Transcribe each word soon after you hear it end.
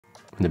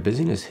When the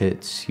busyness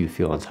hits, you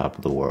feel on top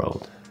of the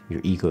world.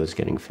 Your ego is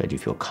getting fed, you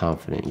feel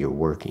confident, you're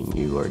working,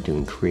 you are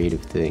doing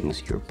creative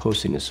things, you're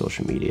posting to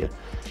social media.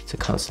 It's a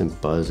constant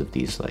buzz of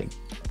these like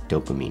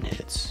dopamine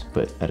hits.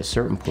 But at a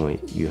certain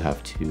point, you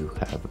have to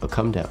have a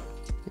come down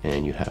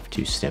and you have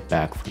to step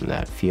back from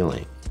that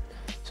feeling.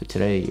 So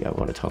today I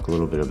want to talk a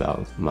little bit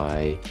about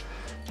my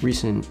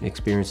recent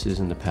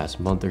experiences in the past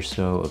month or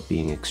so of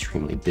being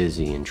extremely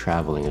busy and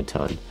traveling a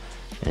ton,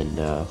 and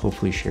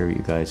hopefully share with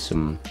you guys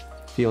some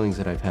feelings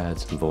that I've had,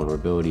 some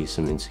vulnerabilities,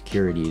 some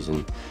insecurities,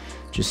 and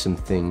just some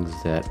things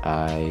that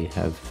I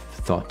have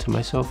thought to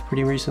myself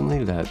pretty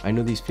recently that I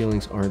know these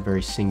feelings aren't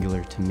very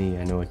singular to me.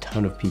 I know a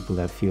ton of people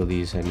that feel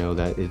these. I know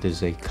that it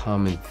is a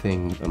common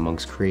thing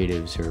amongst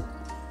creatives or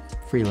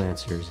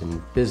freelancers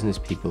and business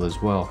people as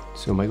well.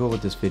 So my goal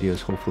with this video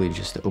is hopefully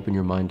just to open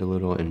your mind a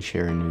little and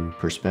share a new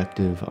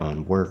perspective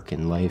on work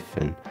and life,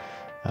 and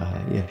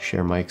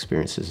share my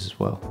experiences as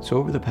well. So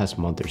over the past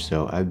month or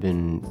so, I've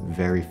been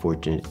very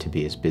fortunate to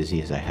be as busy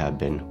as I have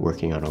been,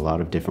 working on a lot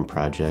of different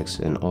projects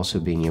and also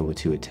being able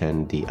to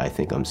attend the I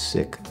Think I'm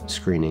Sick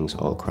screenings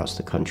all across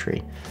the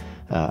country.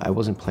 I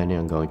wasn't planning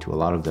on going to a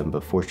lot of them,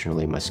 but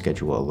fortunately my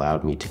schedule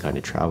allowed me to kind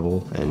of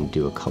travel and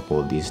do a couple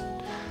of these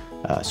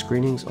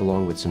screenings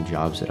along with some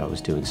jobs that I was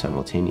doing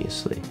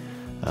simultaneously.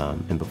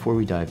 And before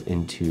we dive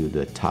into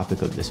the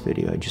topic of this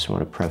video, I just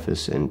want to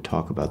preface and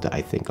talk about the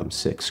I Think I'm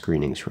Sick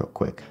screenings real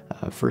quick.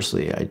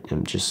 Firstly, I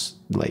am just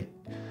like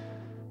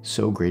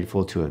so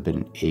grateful to have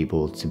been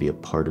able to be a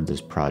part of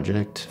this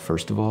project.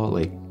 First of all,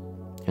 like,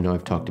 I know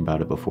I've talked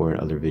about it before in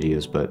other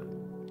videos, but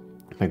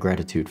my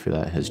gratitude for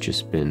that has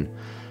just been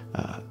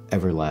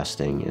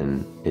everlasting,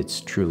 and it's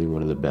truly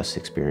one of the best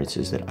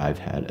experiences that I've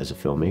had as a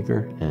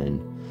filmmaker, and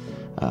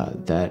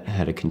that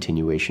had a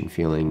continuation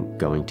feeling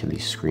going to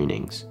these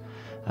screenings.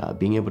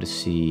 Being able to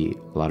see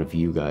a lot of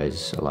you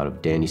guys, a lot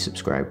of Danny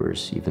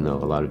subscribers, even though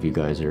a lot of you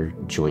guys are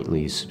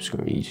jointly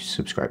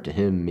subscribe to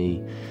him,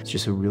 me. It's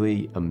just a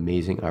really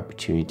amazing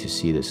opportunity to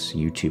see this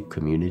YouTube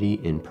community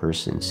in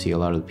person, see a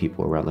lot of the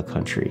people around the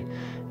country,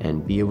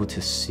 and be able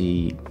to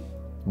see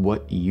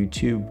what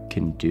YouTube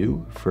can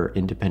do for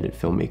independent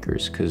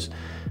filmmakers. Because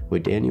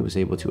what Danny was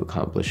able to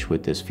accomplish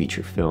with this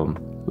feature film,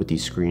 with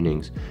these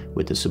screenings,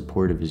 with the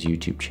support of his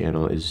YouTube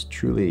channel is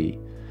truly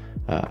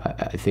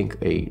I think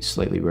a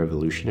slightly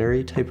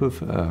revolutionary type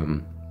of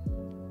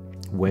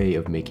way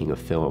of making a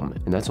film,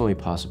 and that's only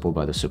possible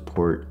by the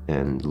support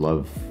and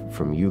love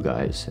from you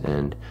guys.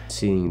 And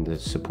seeing the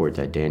support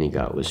that Danny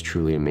got was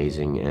truly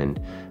amazing and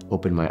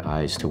opened my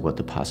eyes to what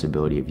the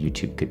possibility of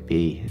YouTube could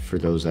be. For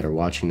those that are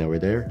watching that were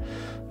there,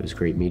 it was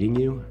great meeting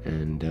you,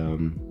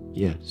 and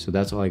yeah, so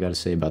that's all I got to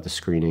say about the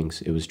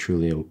screenings. It was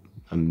truly a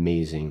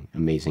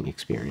amazing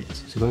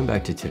experience. So going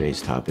back to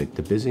today's topic,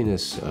 the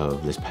busyness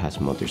of this past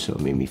month or so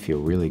made me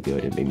feel really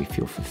good. It made me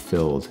feel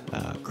fulfilled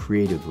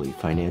creatively,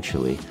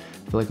 financially.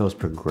 I feel like I was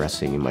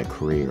progressing in my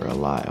career a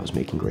lot. I was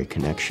making great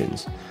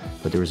connections,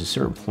 but there was a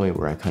certain point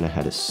where I kind of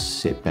had to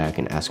sit back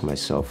and ask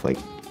myself, like,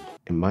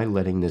 am I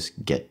letting this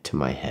get to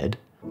my head?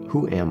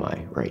 Who am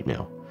I right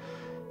now?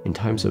 In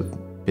times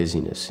of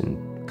busyness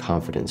and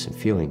confidence and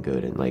feeling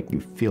good, and like you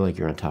feel like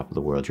you're on top of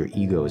the world, your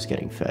ego is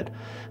getting fed.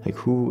 Like,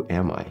 who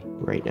am I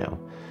right now?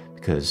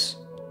 Because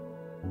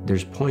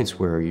there's points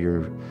where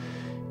you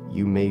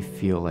may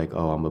feel like,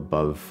 oh, I'm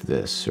above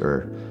this,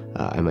 or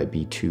I might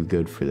be too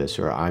good for this,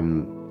 or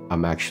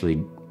I'm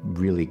actually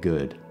really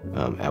good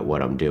at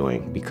what I'm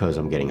doing because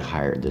I'm getting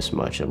hired this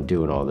much, I'm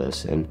doing all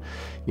this. And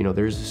you know,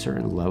 there's a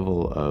certain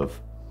level of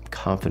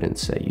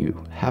confidence that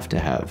you have to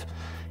have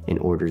in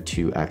order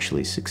to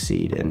actually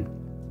succeed, and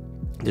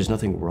there's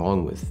nothing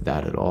wrong with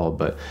that at all,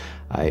 but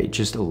I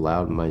just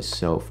allowed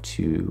myself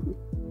to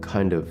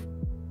kind of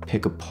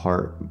pick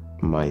apart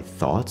my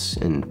thoughts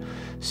and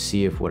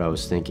see if what I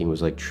was thinking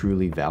was like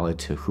truly valid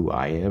to who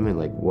I am and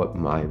like what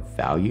my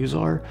values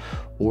are,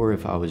 or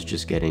if I was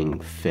just getting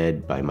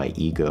fed by my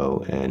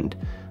ego and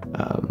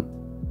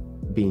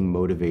being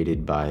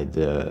motivated by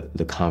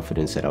the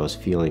confidence that I was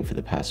feeling for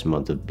the past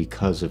month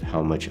because of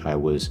how much I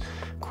was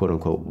quote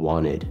unquote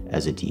wanted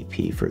as a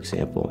DP, for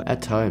example.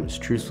 At times,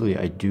 truthfully,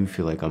 I do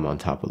feel like I'm on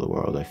top of the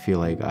world. I feel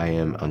like I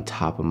am on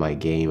top of my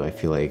game. I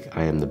feel like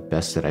I am the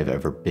best that I've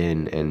ever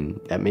been,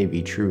 and that may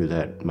be true,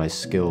 that my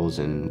skills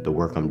and the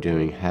work I'm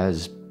doing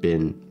has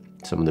been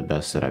some of the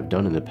best that I've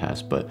done in the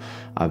past, but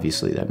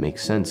obviously that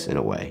makes sense in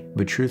a way.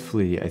 But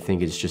truthfully, I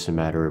think it's just a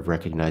matter of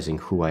recognizing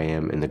who I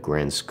am in the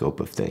grand scope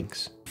of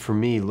things. For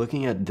me,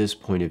 looking at this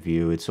point of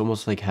view, it's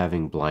almost like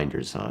having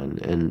blinders on.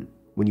 And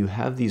when you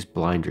have these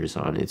blinders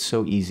on, it's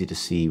so easy to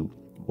see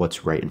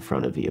what's right in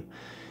front of you.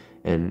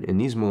 And in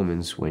these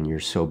moments when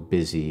you're so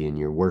busy and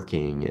you're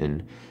working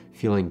and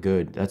feeling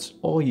good, that's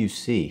all you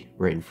see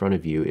right in front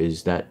of you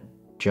is that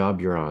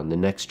job you're on, the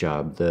next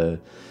job,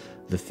 the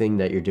thing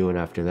that you're doing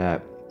after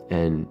that.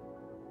 And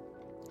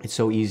it's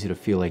so easy to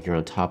feel like you're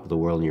on top of the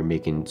world and you're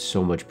making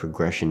so much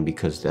progression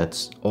because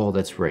that's all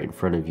that's right in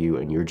front of you,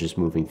 and you're just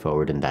moving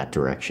forward in that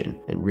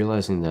direction. And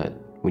realizing that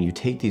when you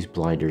take these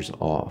blinders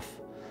off,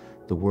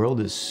 the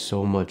world is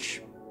so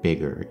much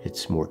bigger,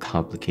 it's more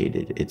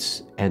complicated,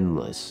 it's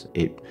endless.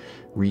 It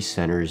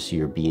recenters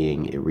your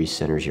being, it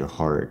recenters your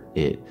heart.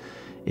 It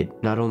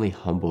not only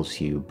humbles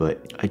you,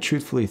 but I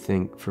truthfully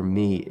think for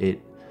me,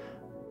 it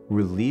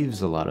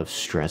relieves a lot of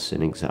stress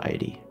and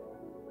anxiety.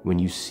 When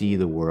you see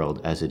the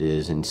world as it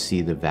is and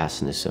see the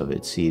vastness of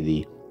it, see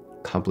the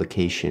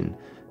complication,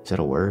 is that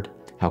a word?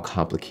 How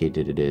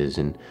complicated it is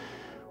and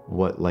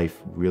what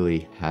life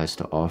really has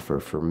to offer.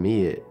 For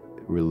me, it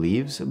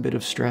relieves a bit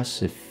of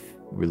stress, it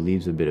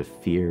relieves a bit of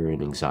fear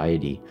and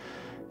anxiety,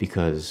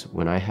 because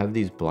when I have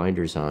these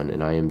blinders on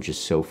and I am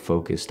just so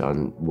focused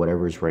on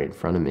whatever's right in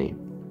front of me,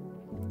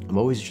 I'm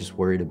always just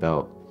worried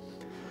about,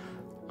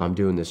 I'm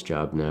doing this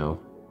job now,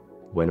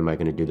 when am I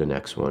going to do the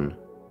next one?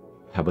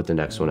 How about the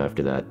next one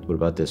after that? What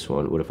about this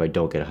one? What if I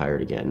don't get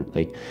hired again?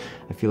 Like,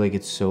 I feel like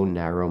it's so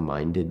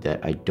narrow-minded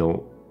that I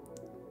don't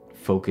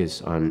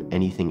focus on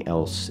anything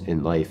else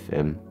in life.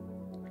 And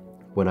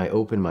when I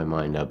open my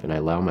mind up and I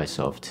allow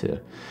myself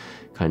to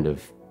kind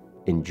of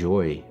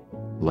enjoy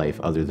life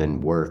other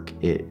than work,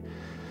 it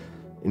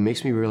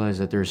makes me realize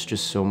that there's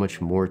just so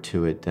much more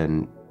to it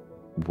than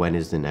when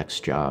is the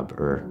next job,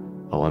 or,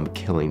 oh, I'm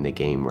killing the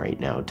game right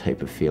now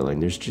type of feeling.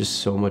 There's just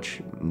so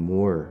much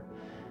more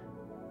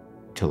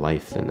to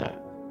life than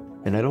that.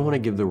 And I don't want to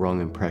give the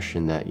wrong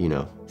impression that, you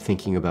know,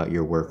 thinking about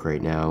your work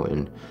right now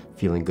and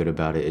feeling good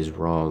about it is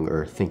wrong,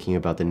 or thinking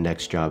about the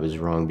next job is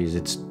wrong, because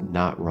it's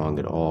not wrong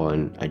at all.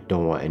 And I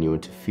don't want anyone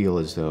to feel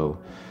as though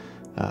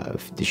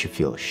they should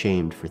feel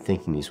ashamed for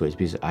thinking these ways,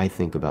 because I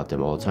think about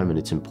them all the time, and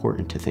it's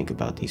important to think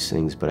about these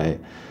things. But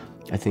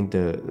I think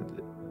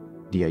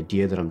the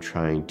idea that I'm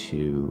trying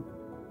to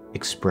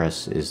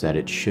express is that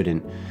it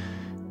shouldn't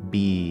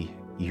be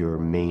your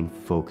main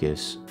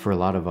focus. For a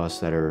lot of us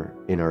that are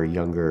in our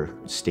younger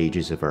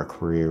stages of our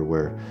career,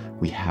 where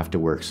we have to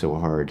work so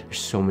hard, there's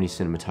so many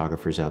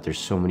cinematographers out there,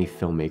 so many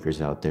filmmakers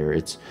out there.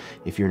 It's,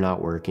 if you're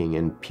not working,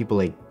 and people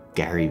like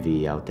Gary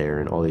Vee out there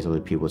and all these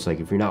other people, it's like,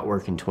 if you're not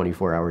working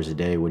 24 hours a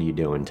day, what are you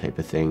doing type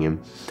of thing. And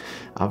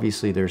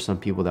obviously there's some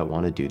people that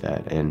want to do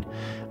that, and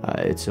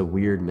it's a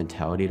weird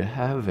mentality to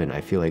have. And I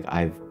feel like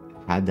I've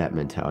had that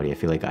mentality. I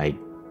feel like I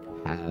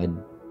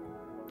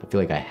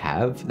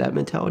have that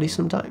mentality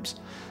sometimes.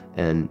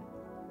 And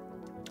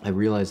I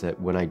realize that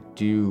when I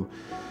do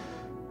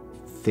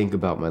think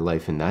about my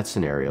life in that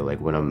scenario, like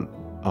when I'm,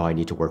 oh, I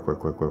need to work,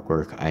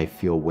 I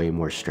feel way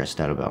more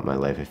stressed out about my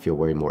life. I feel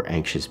way more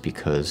anxious,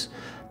 because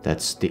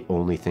that's the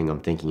only thing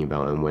I'm thinking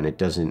about. And when it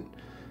doesn't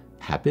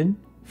happen,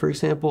 for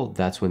example,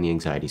 that's when the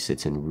anxiety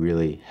sits in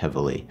really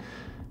heavily,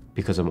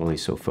 because I'm only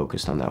so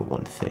focused on that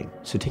one thing.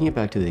 So taking it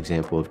back to the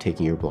example of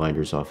taking your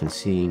blinders off and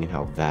seeing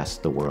how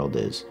vast the world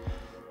is,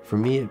 for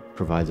me, it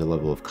provides a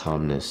level of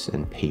calmness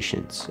and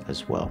patience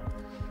as well.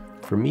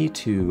 For me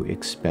to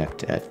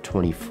expect at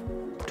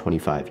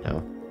 25 now,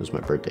 it was my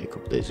birthday a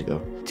couple days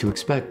ago, to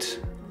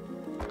expect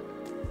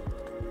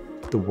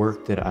the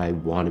work that I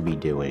want to be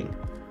doing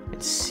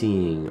and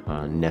seeing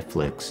on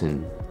Netflix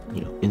and,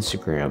 you know,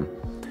 Instagram,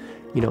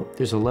 you know,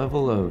 there's a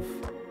level of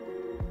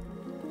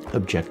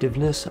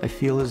objectiveness I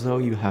feel as though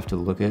you have to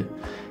look at.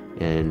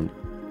 And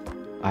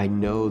I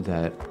know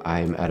that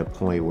I'm at a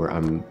point where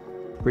I'm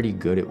pretty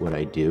good at what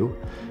I do,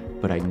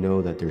 but I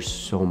know that there's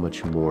so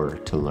much more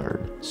to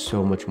learn,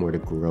 so much more to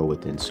grow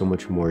within, so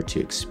much more to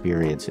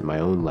experience in my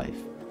own life.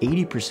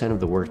 80% of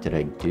the work that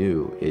I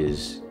do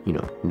is, you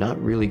know, not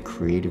really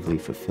creatively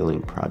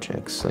fulfilling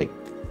projects, like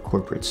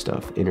corporate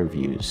stuff,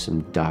 interviews,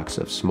 some doc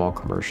stuff, small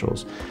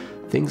commercials,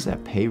 things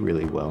that pay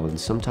really well, and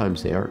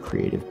sometimes they are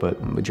creative,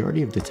 but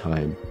majority of the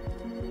time,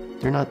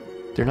 they're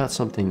not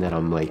something that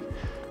I'm like,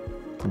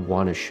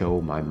 want to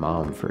show my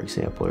mom, for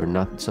example, or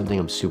not something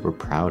I'm super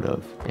proud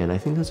of. And I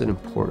think that's an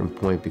important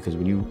point, because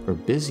when you are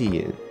busy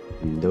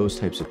in those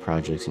types of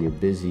projects and you're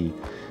busy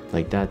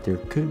like that, there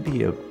could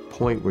be a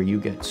point where you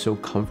get so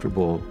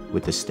comfortable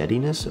with the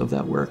steadiness of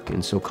that work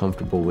and so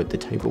comfortable with the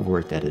type of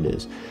work that it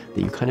is,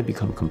 that you kind of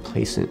become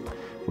complacent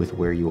with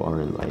where you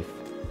are in life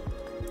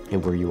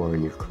and where you are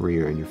in your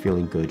career, and you're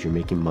feeling good, you're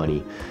making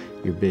money,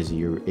 you're busy,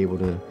 you're able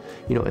to,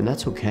 you know, and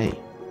that's okay.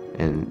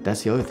 And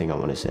that's the other thing I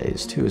want to say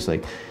is too, is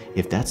like,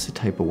 if that's the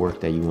type of work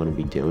that you want to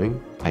be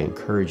doing, I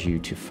encourage you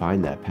to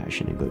find that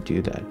passion and go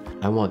do that.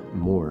 I want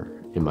more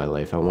in my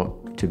life. I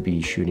want to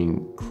be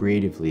shooting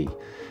creatively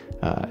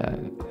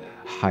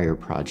higher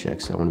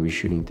projects. I want to be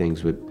shooting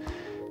things with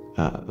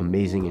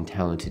amazing and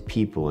talented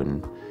people.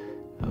 And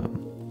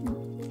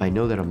I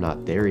know that I'm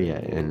not there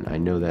yet, and I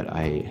know that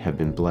I have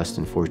been blessed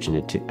and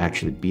fortunate to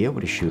actually be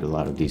able to shoot a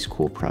lot of these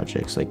cool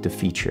projects, like the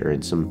feature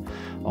and some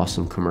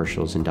awesome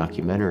commercials and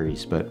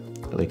documentaries. But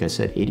like I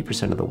said,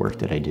 80% of the work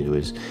that I do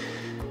is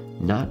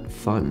not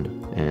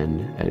fun,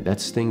 and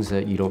that's things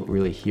that you don't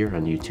really hear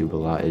on YouTube a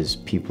lot, is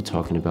people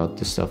talking about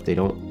the stuff they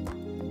don't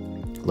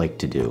like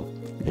to do.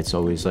 It's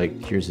always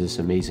like, here's this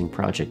amazing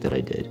project that I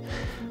did.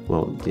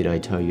 Well, did I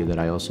tell you that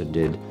I also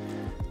did,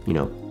 you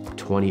know,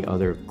 20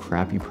 other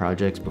crappy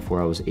projects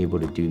before I was able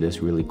to do this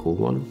really cool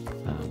one?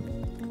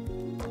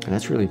 And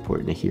that's really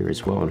important to hear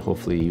as well. And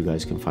hopefully you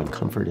guys can find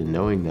comfort in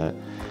knowing that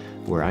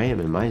where I am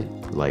in my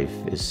life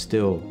is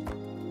still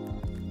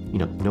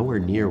nowhere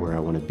near where I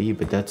want to be,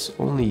 but that's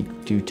only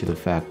due to the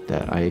fact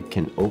that I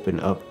can open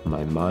up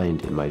my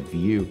mind and my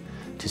view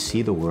to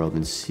see the world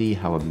and see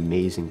what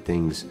amazing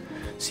things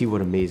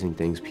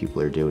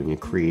people are doing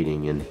and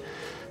creating, and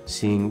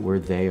seeing where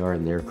they are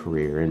in their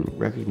career, and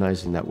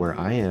recognizing that where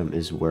I am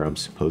is where I'm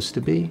supposed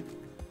to be.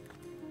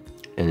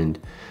 And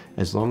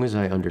as long as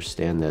I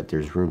understand that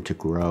there's room to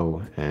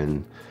grow,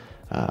 and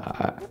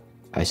I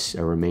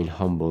remain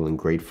humble and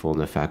grateful in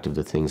the fact of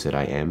the things that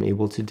I am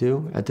able to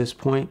do at this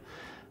point,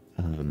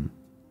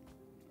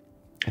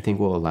 I think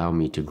will allow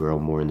me to grow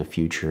more in the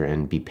future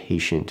and be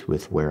patient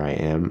with where I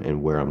am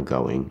and where I'm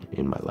going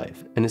in my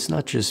life. And it's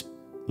not just,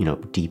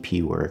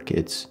 DP work.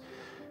 It's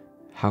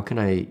how can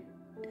I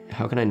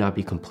not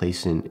be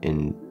complacent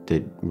in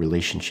the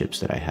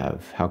relationships that I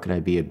have? How can I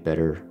be a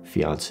better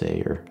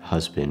fiance or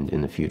husband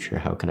in the future?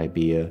 How can I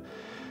be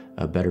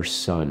a better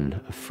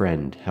son, a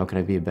friend? How can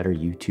I be a better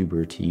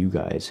YouTuber to you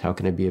guys? How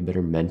can I be a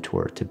better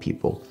mentor to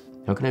people?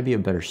 How can I be a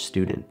better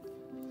student?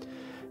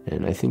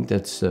 And I think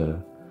that's,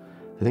 the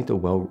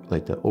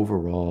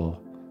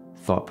overall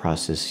thought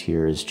process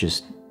here is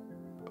just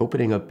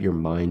opening up your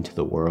mind to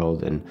the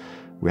world and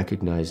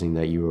recognizing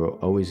that you will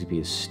always be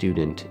a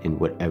student in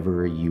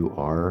whatever you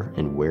are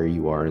and where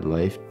you are in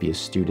life. Be a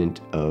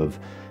student of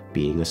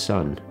being a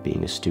son,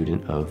 being a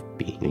student of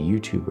being a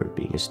YouTuber,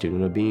 being a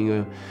student of being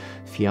a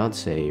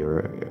fiance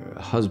or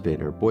a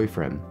husband or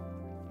boyfriend.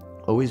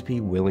 Always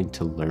be willing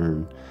to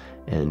learn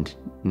and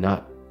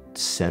not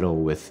settle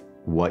with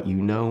what you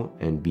know,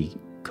 and be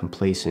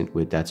complacent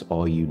with that's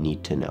all you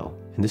need to know.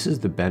 And this is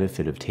the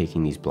benefit of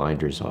taking these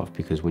blinders off,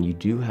 because when you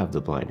do have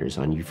the blinders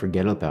on, you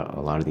forget about a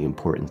lot of the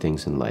important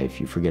things in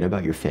life. You forget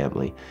about your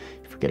family,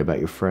 you forget about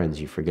your friends,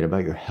 you forget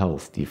about your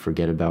health, you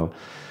forget about,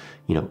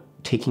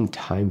 taking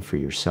time for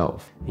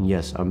yourself. And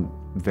yes, I'm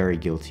very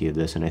guilty of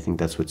this, and I think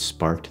that's what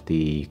sparked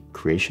the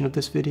creation of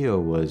this video.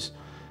 Was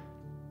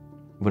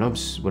when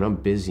I'm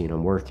busy and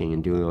I'm working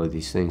and doing all of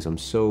these things, I'm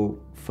so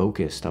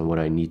focused on what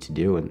I need to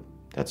do, and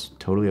that's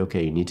totally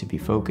okay. You need to be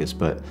focused,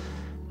 but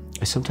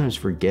I sometimes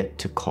forget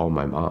to call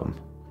my mom.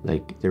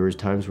 Like, there was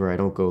times where I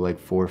don't go like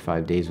 4 or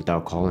 5 days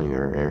without calling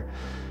her,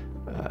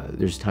 or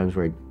there's times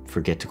where I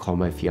forget to call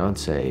my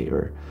fiance,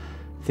 or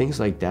things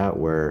like that,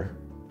 where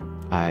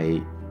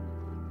I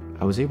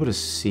was able to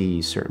see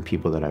certain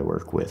people that I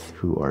work with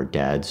who are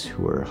dads,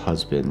 who are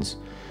husbands,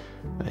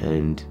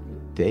 and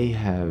they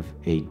have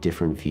a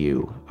different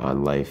view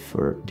on life,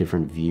 or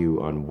different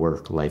view on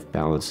work-life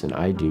balance than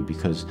I do,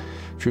 because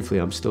truthfully,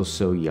 I'm still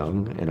so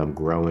young and I'm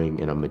growing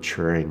and I'm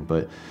maturing,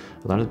 but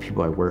a lot of the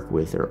people I work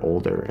with are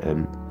older,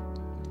 and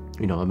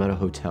I'm at a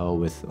hotel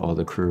with all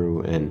the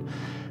crew, and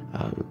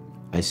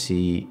I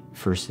see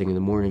first thing in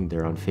the morning,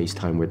 they're on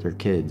FaceTime with their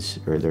kids,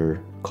 or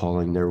they're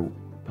calling their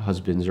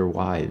husbands or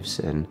wives,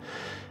 and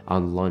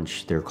on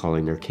lunch, they're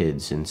calling their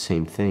kids, and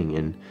same thing.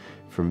 And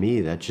for me,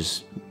 that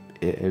just,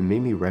 it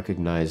made me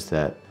recognize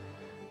that,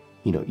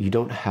 you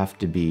don't have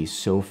to be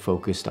so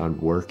focused on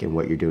work and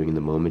what you're doing in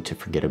the moment to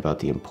forget about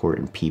the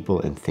important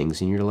people and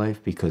things in your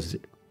life, because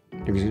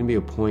there's going to be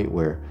a point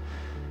where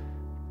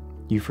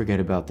you forget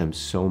about them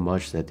so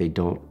much that they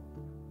don't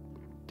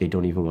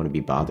even want to be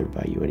bothered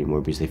by you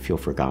anymore, because they feel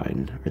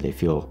forgotten or they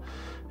feel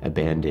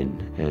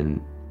abandoned.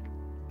 And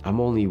I'm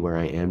only where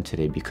I am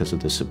today because of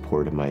the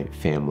support of my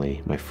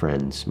family, my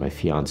friends, my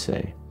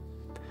fiance.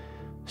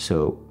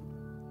 So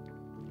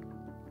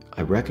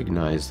I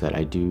recognize that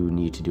I do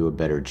need to do a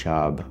better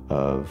job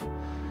of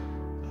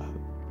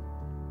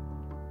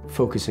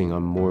focusing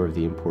on more of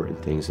the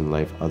important things in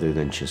life other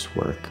than just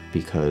work,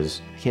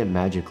 because I can't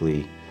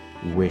magically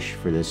wish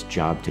for this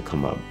job to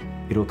come up.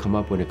 It'll come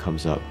up when it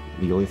comes up.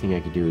 The only thing I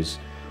can do is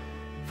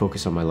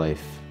focus on my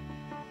life,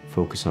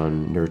 focus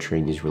on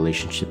nurturing these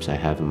relationships I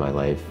have in my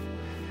life,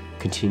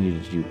 continue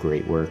to do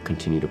great work,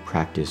 continue to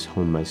practice,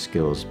 hone my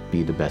skills,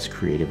 be the best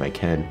creative I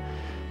can,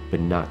 but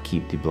not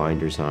keep the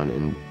blinders on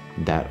and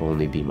that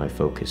only be my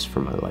focus for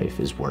my life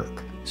is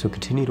work. So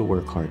continue to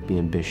work hard, be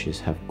ambitious,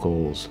 have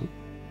goals.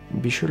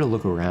 Be sure to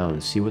look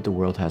around, see what the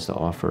world has to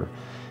offer,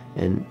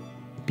 and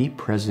be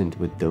present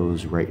with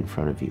those right in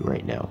front of you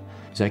right now.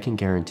 Because I can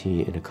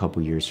guarantee in a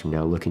couple years from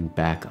now, looking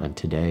back on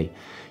today,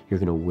 you're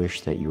going to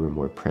wish that you were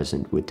more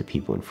present with the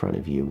people in front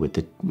of you, with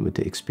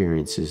the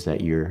experiences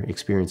that you're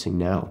experiencing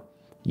now.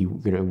 You're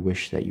going to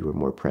wish that you were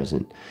more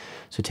present.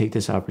 So take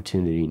this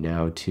opportunity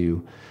now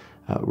to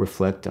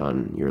reflect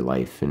on your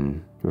life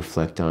and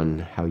reflect on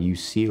how you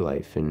see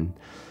life, and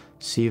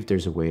see if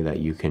there's a way that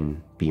you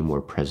can be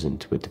more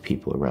present with the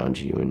people around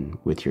you and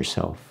with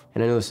yourself.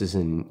 And I know this is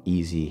an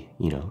easy,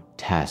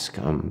 task.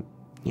 I'm,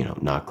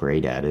 not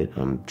great at it.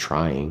 I'm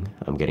trying.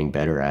 I'm getting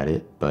better at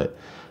it. But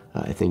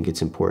I think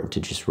it's important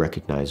to just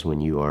recognize when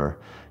you are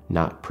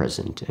not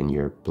present and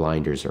your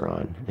blinders are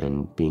on,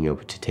 and being able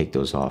to take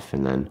those off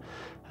and then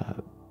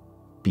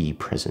be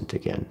present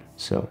again.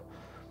 So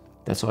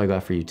that's all I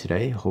got for you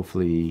today.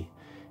 Hopefully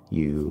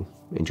you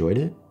enjoyed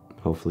it.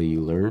 Hopefully you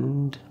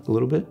learned a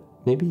little bit,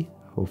 maybe.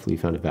 Hopefully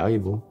you found it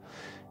valuable.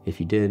 If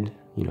you did,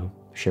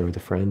 share with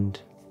a friend,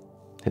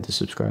 hit the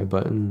subscribe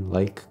button,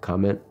 like,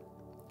 comment,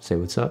 say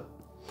what's up.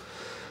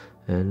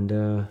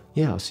 And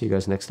yeah, I'll see you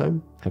guys next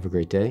time. Have a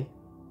great day.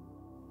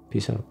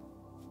 Peace out.